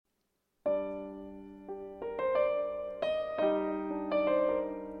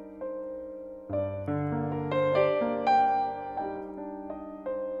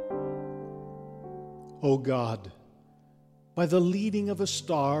O God, by the leading of a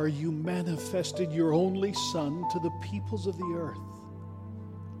star, you manifested your only Son to the peoples of the earth.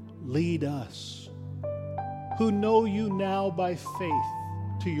 Lead us, who know you now by faith,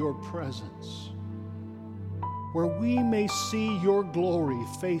 to your presence, where we may see your glory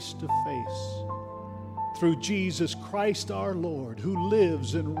face to face. Through Jesus Christ our Lord, who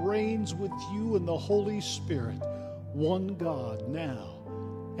lives and reigns with you in the Holy Spirit, one God, now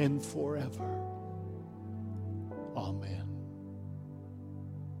and forever. Amen.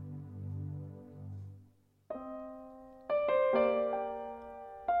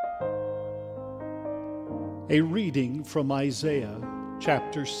 A reading from Isaiah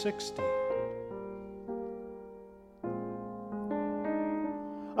chapter 60.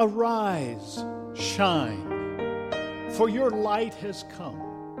 Arise, shine, for your light has come,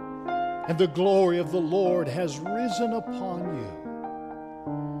 and the glory of the Lord has risen upon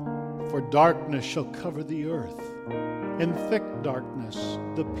you. For darkness shall cover the earth, and thick darkness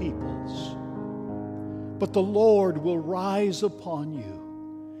the peoples. But the Lord will rise upon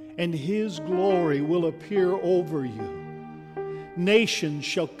you, and his glory will appear over you. Nations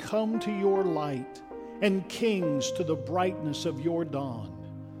shall come to your light, and kings to the brightness of your dawn.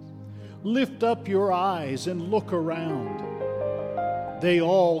 Lift up your eyes and look around. They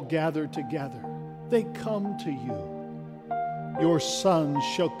all gather together. They come to you. Your sons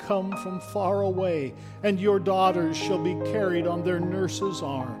shall come from far away, and your daughters shall be carried on their nurses'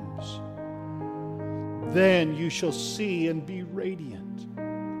 arms. Then you shall see and be radiant.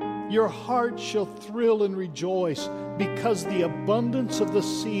 Your heart shall thrill and rejoice, because the abundance of the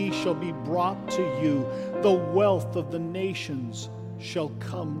sea shall be brought to you. The wealth of the nations shall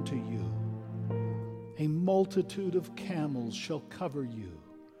come to you. A multitude of camels shall cover you,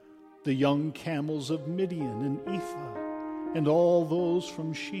 the young camels of Midian and Ephah, and all those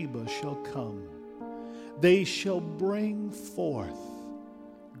from Sheba shall come. They shall bring forth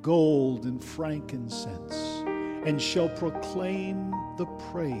gold and frankincense, and shall proclaim the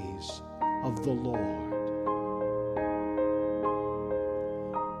praise of the Lord.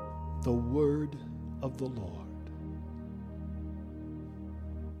 The word of the Lord.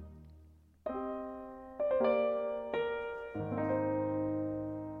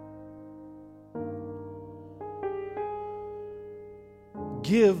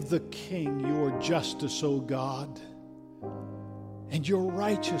 Give the king your justice, O God, and your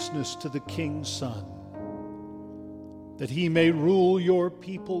righteousness to the king's son, that he may rule your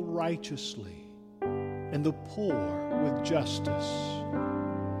people righteously and the poor with justice,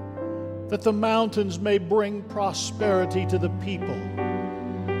 that the mountains may bring prosperity to the people,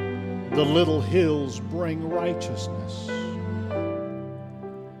 the little hills bring righteousness.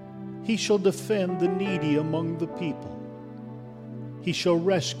 He shall defend the needy among the people. He shall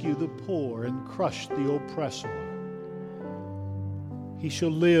rescue the poor and crush the oppressor. He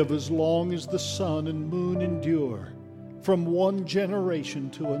shall live as long as the sun and moon endure, from one generation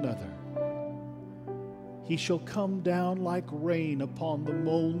to another. He shall come down like rain upon the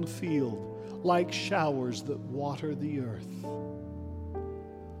mown field, like showers that water the earth.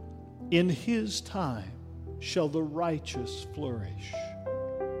 In his time shall the righteous flourish.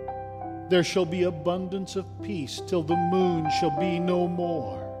 There shall be abundance of peace till the moon shall be no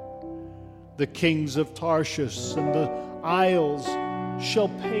more. The kings of Tarshish and the isles shall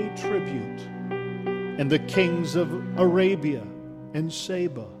pay tribute, and the kings of Arabia and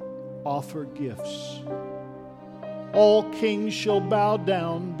Saba offer gifts. All kings shall bow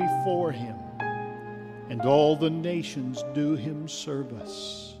down before him, and all the nations do him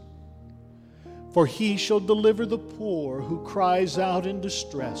service. For he shall deliver the poor who cries out in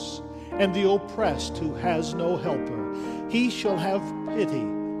distress, and the oppressed who has no helper. He shall have pity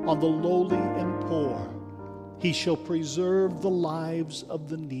on the lowly and poor. He shall preserve the lives of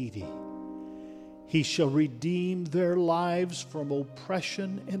the needy. He shall redeem their lives from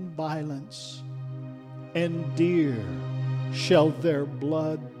oppression and violence, and dear shall their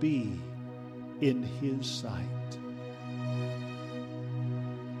blood be in his sight.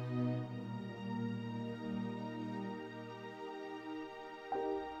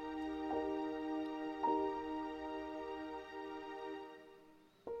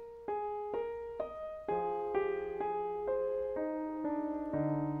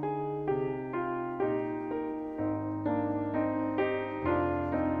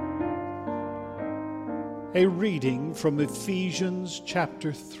 A reading from Ephesians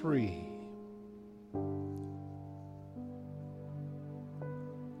chapter 3.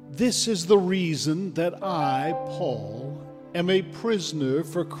 This is the reason that I, Paul, am a prisoner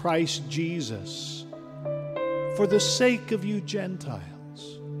for Christ Jesus, for the sake of you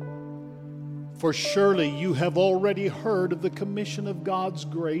Gentiles. For surely you have already heard of the commission of God's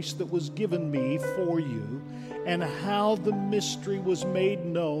grace that was given me for you, and how the mystery was made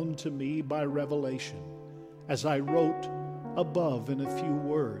known to me by revelation, as I wrote above in a few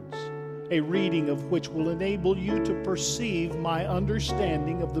words, a reading of which will enable you to perceive my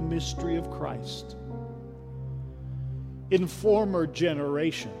understanding of the mystery of Christ. In former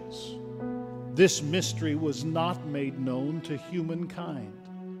generations, this mystery was not made known to humankind,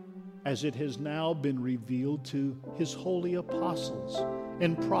 as it has now been revealed to his holy apostles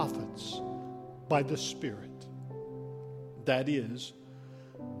and prophets by the Spirit. That is,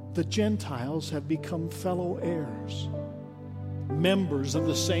 the Gentiles have become fellow heirs, members of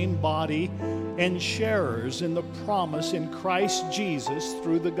the same body, and sharers in the promise in Christ Jesus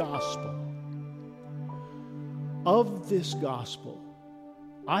through the gospel. Of this gospel,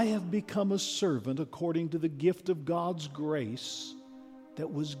 I have become a servant according to the gift of God's grace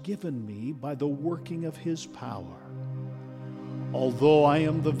that was given me by the working of his power. Although I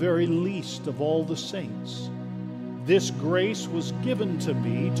am the very least of all the saints, this grace was given to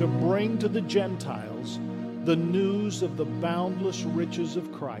me to bring to the Gentiles the news of the boundless riches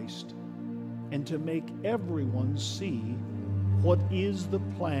of Christ, and to make everyone see what is the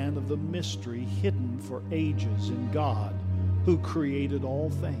plan of the mystery hidden for ages in God, who created all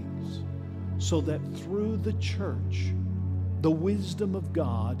things, so that through the church, the wisdom of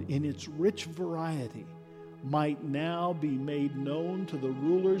God in its rich variety might now be made known to the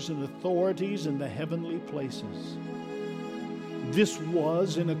rulers and authorities in the heavenly places. This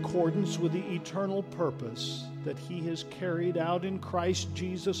was in accordance with the eternal purpose that he has carried out in Christ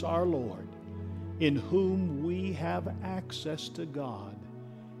Jesus our Lord, in whom we have access to God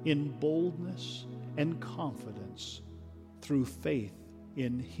in boldness and confidence through faith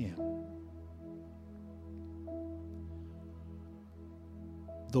in him.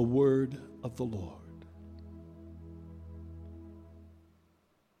 The word of the Lord.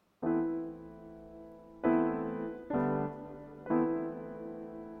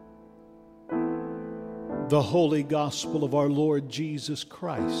 The Holy Gospel of our Lord Jesus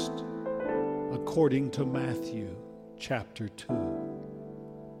Christ, according to Matthew chapter 2.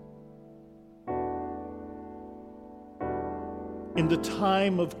 In the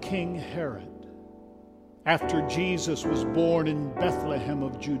time of King Herod, after Jesus was born in Bethlehem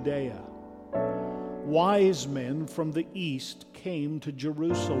of Judea, wise men from the east came to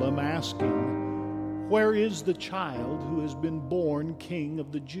Jerusalem asking, "Where is the child who has been born King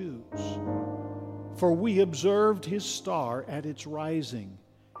of the Jews? For we observed his star at its rising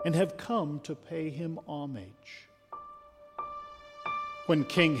and have come to pay him homage." When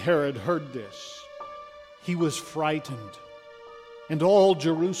King Herod heard this, he was frightened, and all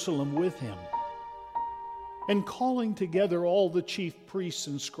Jerusalem with him. And calling together all the chief priests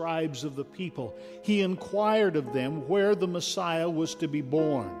and scribes of the people, he inquired of them where the Messiah was to be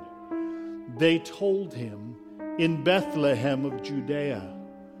born. They told him, "In Bethlehem of Judea,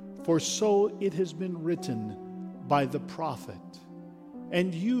 for so it has been written by the prophet.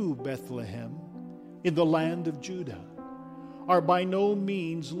 And you, Bethlehem, in the land of Judah, are by no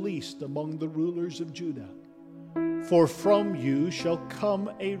means least among the rulers of Judah. For from you shall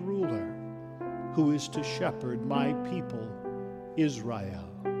come a ruler who is to shepherd my people Israel."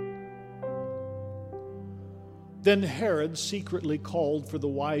 Then Herod secretly called for the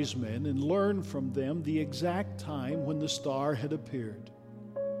wise men and learned from them the exact time when the star had appeared.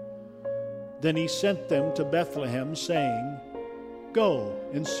 Then he sent them to Bethlehem, saying, "Go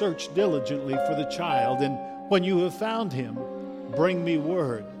and search diligently for the child, and when you have found him, bring me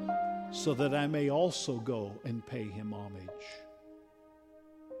word, so that I may also go and pay him homage."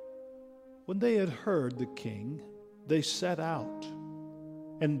 When they had heard the king, they set out,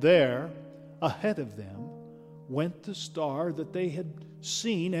 and there, ahead of them, went the star that they had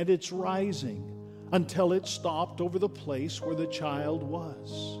seen at its rising, until it stopped over the place where the child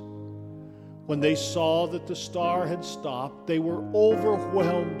was. When they saw that the star had stopped, they were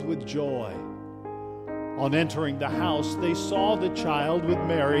overwhelmed with joy. On entering the house, they saw the child with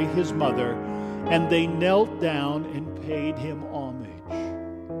Mary, his mother, and they knelt down and paid him homage.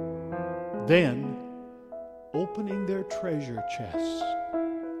 Then, opening their treasure chests,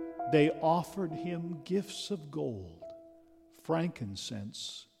 they offered him gifts of gold,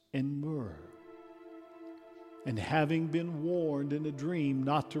 frankincense, and myrrh. And having been warned in a dream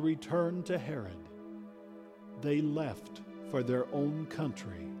not to return to Herod, they left for their own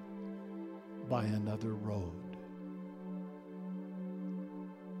country by another road.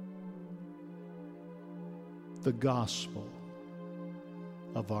 The Gospel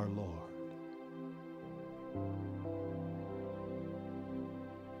of our Lord.